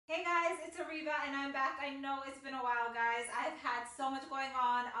ARIBA and I'm back. I know it's been a while, guys. I've had so much going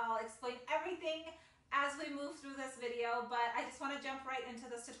on. I'll explain everything as we move through this video, but I just want to jump right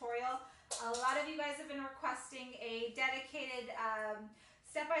into this tutorial. A lot of you guys have been requesting a dedicated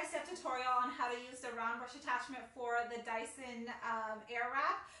step-by-step tutorial on how to use the round brush attachment for the Dyson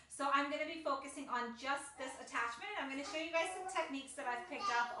Airwrap. So I'm going to be focusing on just this attachment. I'm going to show you guys some techniques that I've picked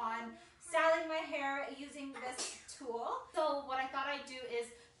up on styling my hair using this tool. So what I thought I'd do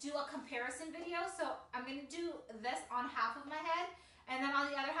is do a comparison video. So I'm going to do this on half of my head, and then on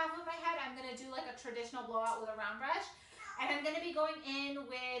the other half of my head I'm going to do like a traditional blowout with a round brush. And I'm going to be going in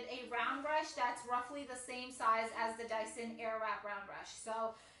with a round brush that's roughly the same size as the Dyson Airwrap round brush.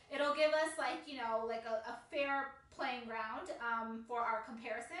 So it'll give us like, you know, like a fair playing ground for our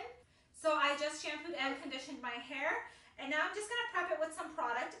comparison. So I just shampooed and conditioned my hair, and now I'm just going to prep it with some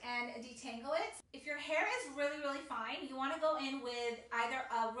product and detangle it. If your hair is really fine, you want to go in with either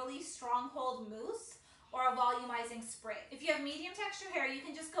a really strong hold mousse or a volumizing spray. If you have medium texture hair, you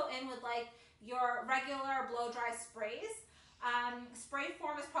can just go in with like your regular blow dry sprays. Spray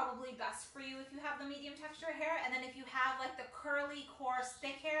form is probably best for you if you have the medium texture hair, and then if you have like the curly, coarse,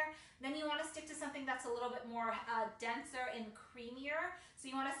 thick hair, then you want to stick to something that's a little bit more denser and creamier. So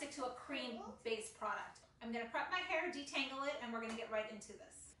you want to stick to a cream-based product. I'm going to prep my hair, detangle it, and we're going to get right into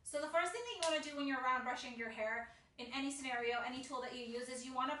this. So the first thing that you want to do when you're round brushing your hair, in any scenario, any tool that you use, is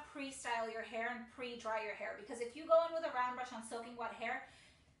you want to pre-style your hair and pre-dry your hair. Because if you go in with a round brush on soaking wet hair,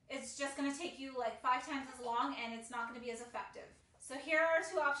 it's just going to take you like 5 times as long and it's not going to be as effective. So here are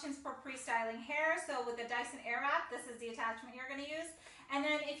 2 options for pre-styling hair. So with the Dyson Airwrap, this is the attachment you're going to use. And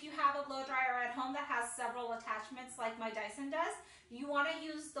then if you have a blow dryer at home that has several attachments like my Dyson does, you want to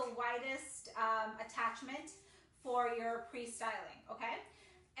use the widest attachment for your pre-styling, okay?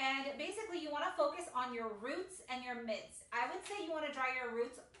 And basically you want to focus on your roots and your mids. I would say you want to dry your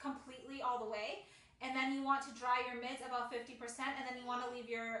roots completely all the way, and then you want to dry your mids about 50%, and then you want to leave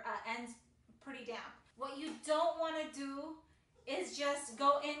your ends pretty damp. What you don't want to do is just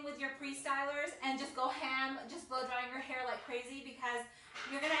go in with your pre-stylers and just go ham, just blow drying your hair like crazy, because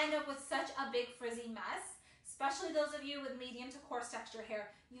you're going to end up with such a big frizzy mess. Especially those of you with medium to coarse texture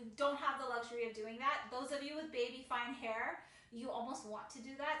hair, you don't have the luxury of doing that. Those of you with baby fine hair, you almost want to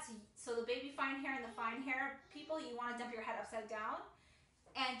do that. So the baby fine hair and the fine hair people, you want to dump your head upside down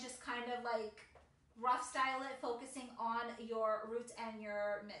and just kind of like rough style it, focusing on your roots and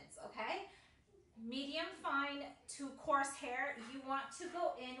your mids, okay? Medium fine to coarse hair, you want to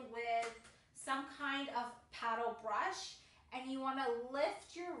go in with some kind of paddle brush, and you want to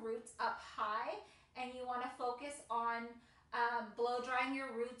lift your roots up high, and you want to focus on blow drying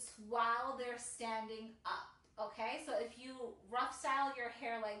your roots while they're standing up, okay? So if you rough style your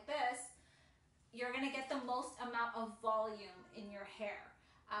hair like this, you're going to get the most amount of volume in your hair.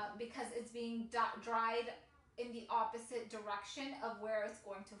 Because it's being dried in the opposite direction of where it's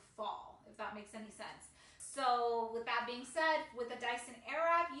going to fall, if that makes any sense. So with that being said, with the Dyson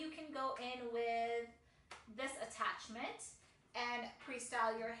Airwrap, you can go in with this attachment and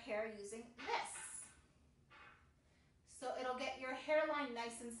pre-style your hair using this. So it'll get your hairline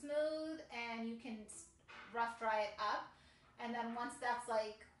nice and smooth, and you can rough dry it up. And then once that's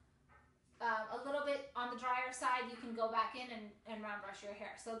like a little bit on the drier side, you can go back in and round brush your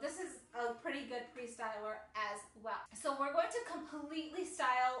hair. So this is a pretty good pre-styler as well. So we're going to completely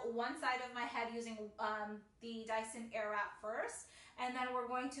style one side of my head using the Dyson Airwrap first, and then we're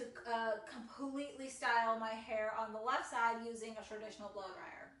going to completely style my hair on the left side using a traditional blow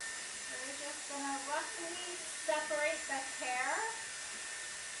dryer. So we're just going to roughly separate the hair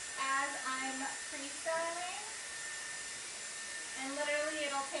as I'm pre-styling. And literally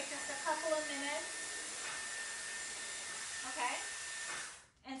it'll take just a couple of minutes, okay?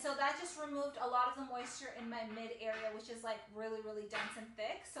 And so that just removed a lot of the moisture in my mid area, which is like really dense and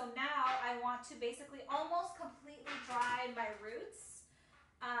thick. So now I want to basically almost completely dry my roots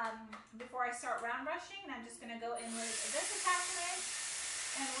before I start round brushing. And I'm just gonna go in with this attachment,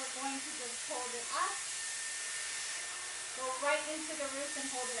 and we're going to just hold it up, go right into the roots and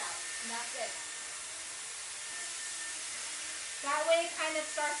hold it out, and that's it. That way it kind of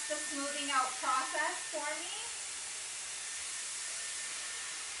starts the smoothing out process for me.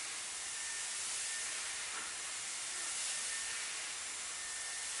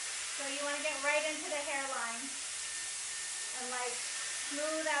 So you want to get right into the hairline and like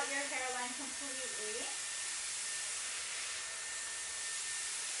smooth out your hairline completely.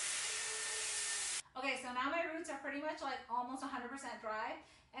 Okay, so now my roots are pretty much like almost 100% dry,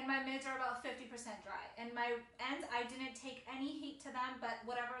 and my mids are about 50% dry. And my ends, I didn't take any heat to them, but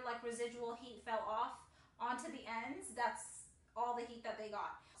whatever like residual heat fell off onto the ends, that's all the heat that they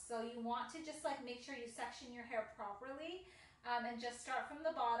got. So So you want to just like make sure you section your hair properly, and just start from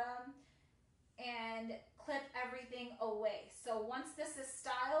the bottom and clip everything away. So once this is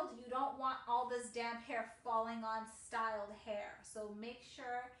styled, you don't want all this damp hair falling on styled hair. So make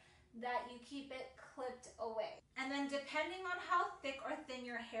sure that you keep it clipped away. And then depending on how thick or thin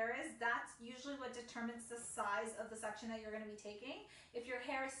your hair is, that's usually what determines the size of the section that you're going to be taking. If your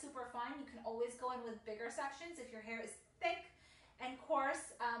hair is super fine, you can always go in with bigger sections. If your hair is thick and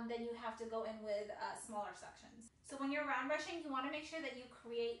coarse, then you have to go in with smaller sections. So when you're round brushing, you want to make sure that you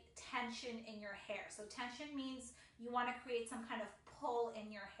create tension in your hair. So tension means you want to create some kind of pull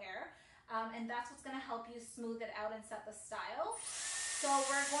in your hair, and that's what's going to help you smooth it out and set the style. So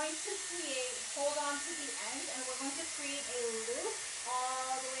we're going to hold on to the end, and we're going to create a loop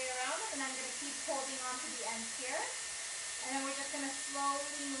all the way around, and I'm going to keep holding on to the end here, and then we're just going to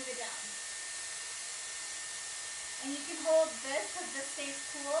slowly move it down. And you can hold this because this stays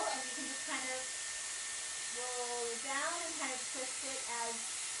cool, and you can just kind of roll it down and kind of twist it as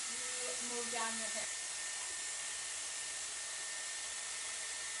you move down your hair.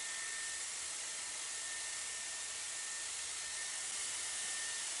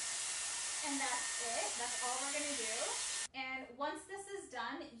 And that's it. That's all we're going to do. And once this is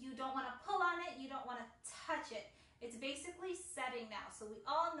done, you don't want to pull on it. You don't want to touch it. It's basically setting now. So we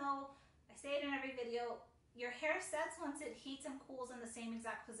all know, I say it in every video, your hair sets once it heats and cools in the same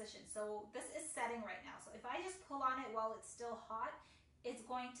exact position. So this is setting right now. So if I just pull on it while it's still hot, it's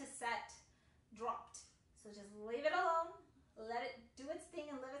going to set dropped. So just leave it alone, let it do its thing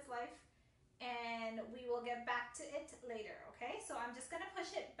and live its life, and we will get back to it later, okay? So I'm just gonna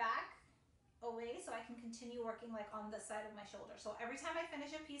push it back away so I can continue working like on this side of my shoulder. So every time I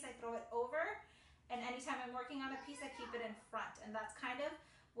finish a piece, I throw it over, and anytime I'm working on a piece, I keep it in front. And that's kind of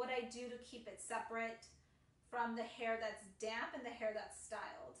what I do to keep it separate from the hair that's damp and the hair that's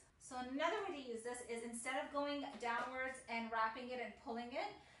styled. So another way to use this is instead of going downwards and wrapping it and pulling it,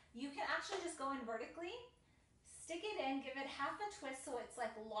 you can actually just go in vertically, stick it in, give it half a twist so it's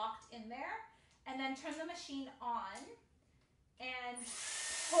like locked in there, and then turn the machine on and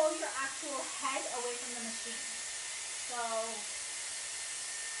pull your actual head away from the machine. So,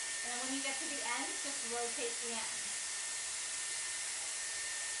 and when you get to the end, just rotate the end.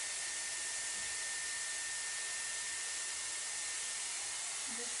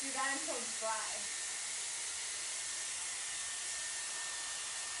 Just do that until it's dry.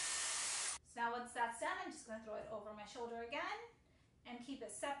 So now once that's done, I'm just going to throw it over my shoulder again and keep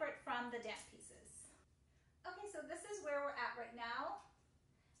it separate from the damp pieces. Okay, so this is where we're at right now.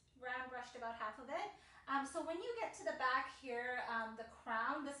 Round brushed about half of it. So when you get to the back here, the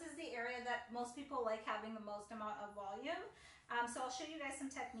crown, this is the area that most people like having the most amount of volume. So I'll show you guys some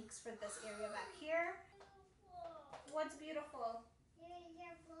techniques for this area back here. What's beautiful?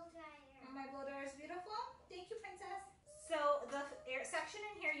 Your blow dryer. My blow dryer is beautiful. Thank you, princess. So the section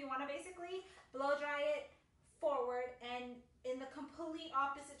in here, you want to basically blow dry it forward and in the complete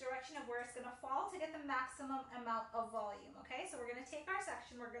opposite direction of where it's going to fall to get the maximum amount of volume. Okay, so we're going to take our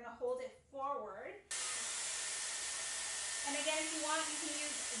section, we're going to hold it forward. And again, if you want, you can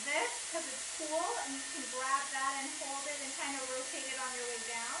use this because it's cool, and you can grab that and hold it and kind of rotate it on your way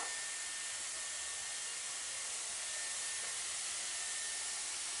down.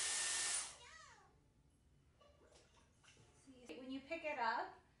 When you pick it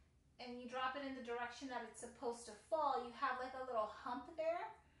up and you drop it in the direction that it's supposed to fall, you have like a little hump there.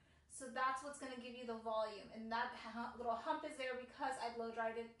 So that's what's going to give you the volume. And that little hump is there because I blow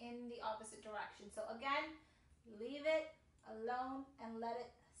dried it in the opposite direction. So again, leave it alone and let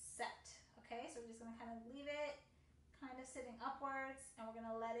it set. Okay, so we're just going to kind of leave it kind of sitting upwards, and we're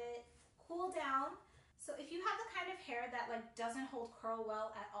going to let it cool down. So if you have the kind of hair that like doesn't hold curl well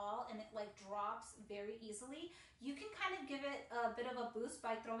at all and it like drops very easily, you can kind of give it a bit of a boost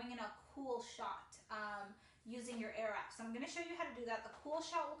by throwing in a cool shot using your Airwrap. So I'm going to show you how to do that. The cool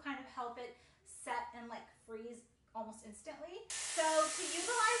shot will kind of help it set and like freeze almost instantly. So to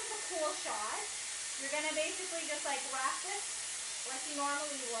utilize the cool shot, you're going to basically just like wrap this like you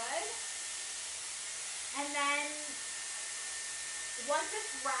normally would, and then once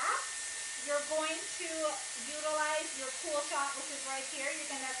it's wrapped, you're going to utilize your cool shot, which is right here.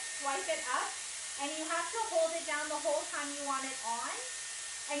 You're going to swipe it up, and you have to hold it down the whole time you want it on.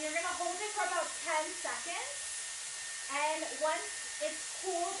 And you're going to hold it for about 10 seconds. And once it's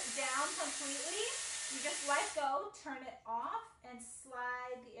cooled down completely, you just let go, turn it off, and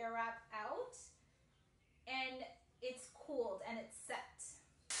slide the Airwrap out. And it's cooled and it's set.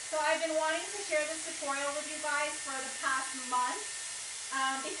 So I've been wanting to share this tutorial with you guys for the past month.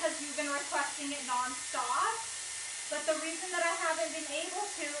 Because you've been requesting it non-stop. But the reason that I haven't been able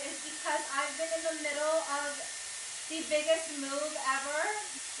to is I've been in the middle of the biggest move ever.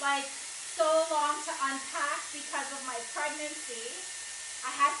 Like, so long to unpack because of my pregnancy.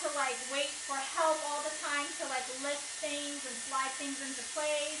 I had to like wait for help all the time to like lift things and slide things into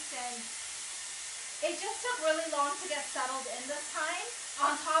place, and it just took really long to get settled in this time.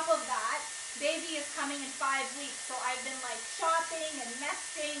 On top of that, baby is coming in 5 weeks, so I've been like shopping and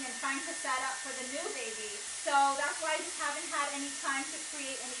nesting and trying to set up for the new baby. So that's why I just haven't had any time to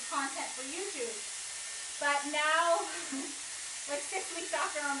create any content for YouTube. But now, like 6 weeks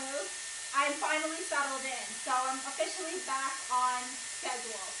after our move, I'm finally settled in. So I'm officially back on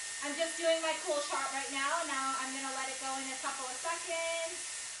schedule. I'm just doing my cool shot right now. Now I'm gonna let it go in a couple of seconds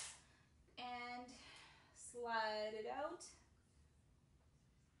and slide it out.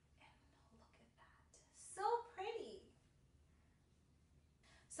 And look at that, so pretty.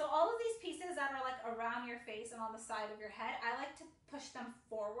 So all of these pieces that are like around your face and on the side of your head, I like to push them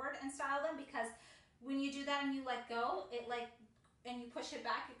forward and style them, because when you do that and you let go, it like, and you push it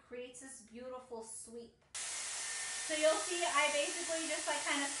back, it creates this beautiful sweep. So you'll see I basically just like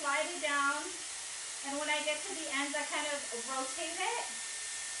kind of slide it down, and when I get to the ends, I kind of rotate it,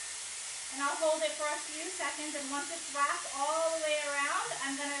 and I'll hold it for a few seconds, and once it's wrapped all the way around,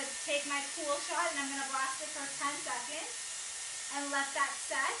 I'm gonna take my cool shot and I'm gonna blast it for 10 seconds and let that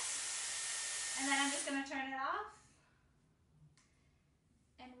set, and then I'm just gonna turn it off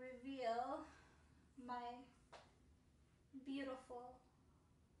and reveal my beautiful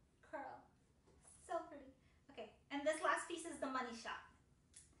curl. So pretty. Okay, and this last piece is the money shot.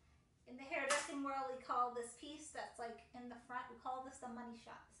 In the hairdressing world, we call this piece that's like in the front, we call this the money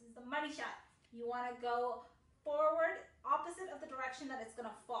shot. This is the money shot. You want to go forward, opposite of the direction that it's going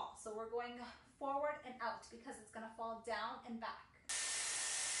to fall. So we're going forward and out because it's going to fall down and back.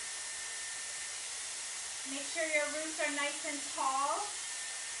 Make sure your roots are nice and tall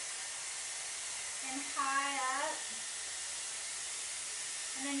and high up.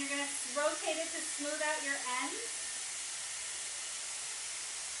 And then you're going to rotate it to smooth out your ends.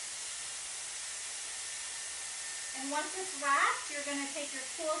 And once it's wrapped, you're going to take your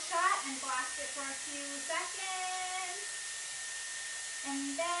cool shot and blast it for a few seconds.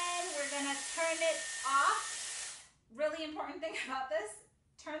 And then we're going to turn it off. Really important thing about this,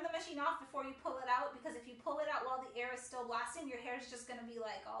 turn the machine off before you pull it out, because if you pull it out while the air is still blasting, your hair is just going to be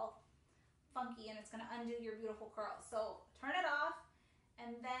like all funky and it's going to undo your beautiful curls. So turn it off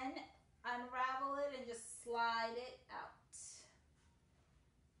and then unravel it and just slide it out.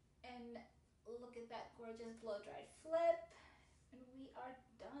 And look at that gorgeous blow-dried flip. And we are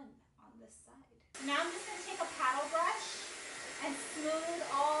done on this side. Now I'm just going to take a paddle brush and smooth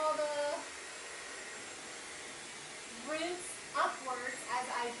all the roots upwards as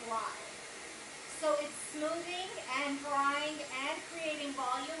I dry. So it's smoothing and drying and creating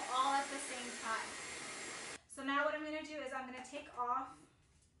volume all at the same time. So now what I'm going to do is I'm going to take off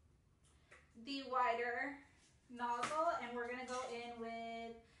the wider nozzle and we're going to go in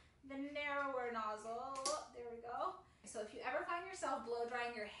with the narrower nozzle. There we go. So if you ever find yourself blow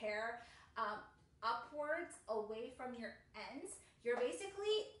drying your hair upwards away from your ends, you're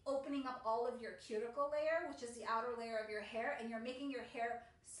basically opening up all of your cuticle layer, which is the outer layer of your hair, and you're making your hair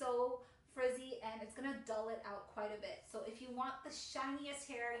so frizzy and it's gonna dull it out quite a bit. So if you want the shiniest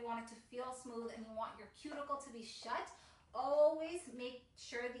hair, you want it to feel smooth, and you want your cuticle to be shut, always make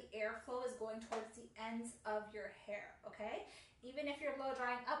sure the airflow is going towards the ends of your hair, okay? Even if you're blow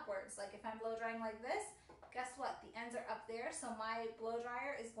drying upwards, like if I'm blow drying like this, guess what? The ends are up there, so my blow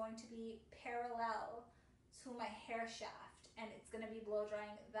dryer is going to be parallel to my hair shaft, and it's gonna be blow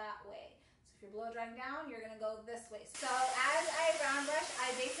drying that way. So if you're blow drying down, you're gonna go this way. So as I round brush,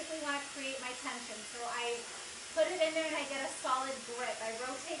 I basically wanna create my tension. So I put it in there and I get a solid grip. I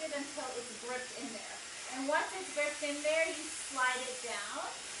rotate it until it's gripped in there. And once it's gripped in there, you slide it down.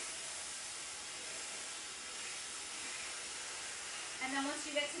 And then once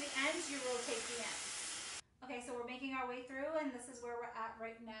you get to the ends, you rotate the ends. Okay, so we're making our way through, and this is where we're at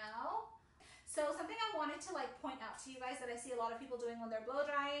right now. So something I wanted to like point out to you guys that I see a lot of people doing when they're blow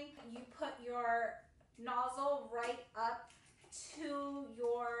drying, you put your nozzle right up to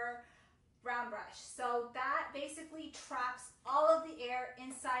your round brush. So that basically traps all of the air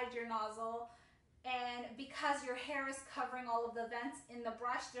inside your nozzle, and because your hair is covering all of the vents in the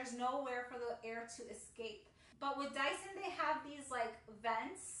brush, there's nowhere for the air to escape. But with Dyson, they have these like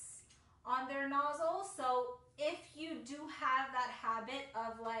vents on their nozzle. So if you do have that habit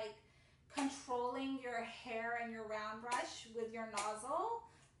of like controlling your hair and your round brush with your nozzle,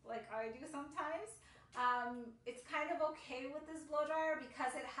 like I do sometimes, it's kind of okay with this blow dryer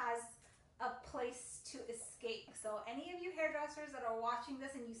because it has a place to escape. So any of you hairdressers that are watching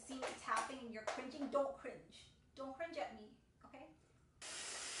this and you see me tapping and you're cringing, don't cringe. Don't cringe at me, okay?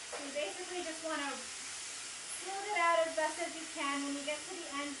 So you basically just want to smooth it out as best as you can. When you get to the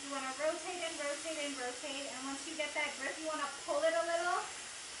end, you want to rotate and rotate and rotate. And once you get that grip, you want to pull it a little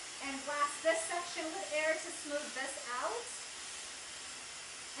and blast this section with air to smooth this out.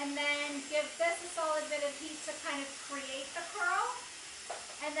 And then give this a solid bit of heat to kind of create the curl.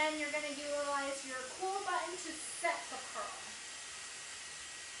 And then you're going to utilize your cool button to set the curl.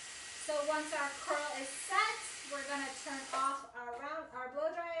 So once our curl is set, we're going to turn off our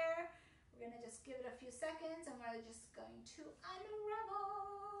blow dryer. We're going to just give it a few seconds and we're just going to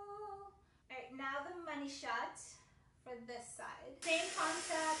unravel. Alright, now the money shot for this side. Same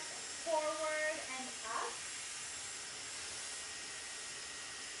concept, forward and up.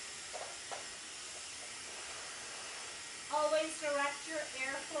 Always direct your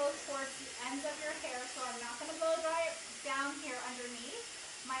airflow towards the ends of your hair, so I'm not going to blow dry it down here underneath.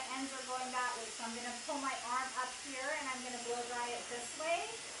 My ends are going that way, so I'm going to pull my arm up here and I'm going to blow dry it this way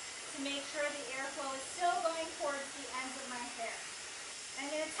to make sure the airflow is still going towards the ends of my hair.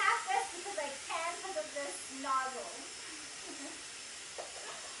 I'm going to tap this because I can because of this nozzle.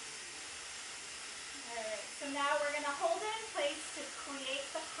 Alright, so now we're going to hold it in place to create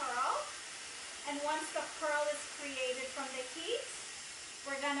the curl. And once the curl is created from the heat,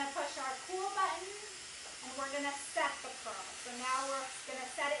 we're going to push our cool button and we're going to set the curl. So now we're going to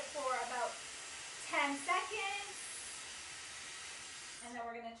set it for about 10 seconds. And then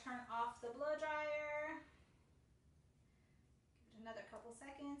we're going to turn off the blow dryer. Give it another couple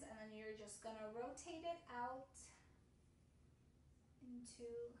seconds and then you're just going to rotate it out into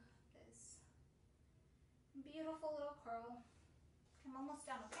this beautiful little curl. I'm almost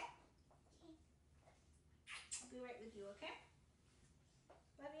done, okay? I'll be right with you, okay?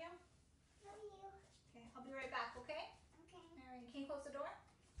 Love you? Love you. Okay, I'll be right back, okay? Okay. Alright, can you close the door?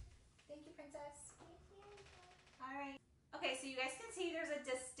 Thank you, princess. Thank you. Alright. Okay, so you guys can see there's a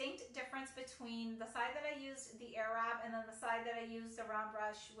distinct difference between the side that I used the Airwrap and then the side that I used the round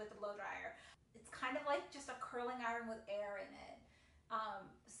brush with the blow dryer. It's kind of like just a curling iron with air in it.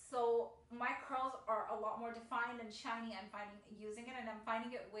 So my curls are a lot more defined and shiny, I'm finding using it, and I'm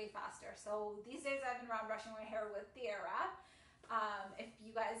finding it way faster. So these days I've been round brushing my hair with the Airwrap. If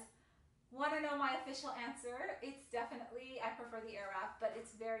you guys want to know my official answer, it's definitely, I prefer the Airwrap, but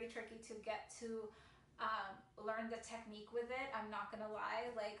it's very tricky to get to learn the technique with it. I'm not gonna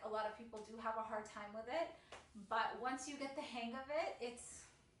lie, like a lot of people do have a hard time with it, but once you get the hang of it, it's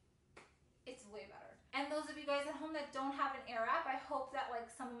way better. And those of you guys at home that don't have an Airwrap, I hope that like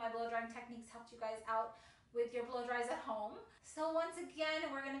some of my blow drying techniques helped you guys out with your blow dries at home. So once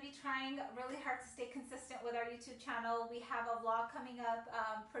again, we're going to be trying really hard to stay consistent with our YouTube channel. We have a vlog coming up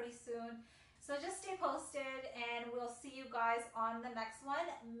pretty soon. So just stay posted and we'll see you guys on the next one.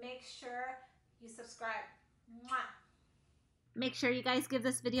 Make sure you subscribe. Mwah! Make sure you guys give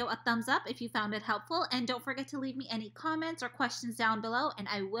this video a thumbs up if you found it helpful, and don't forget to leave me any comments or questions down below and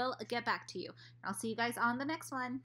I will get back to you. I'll see you guys on the next one.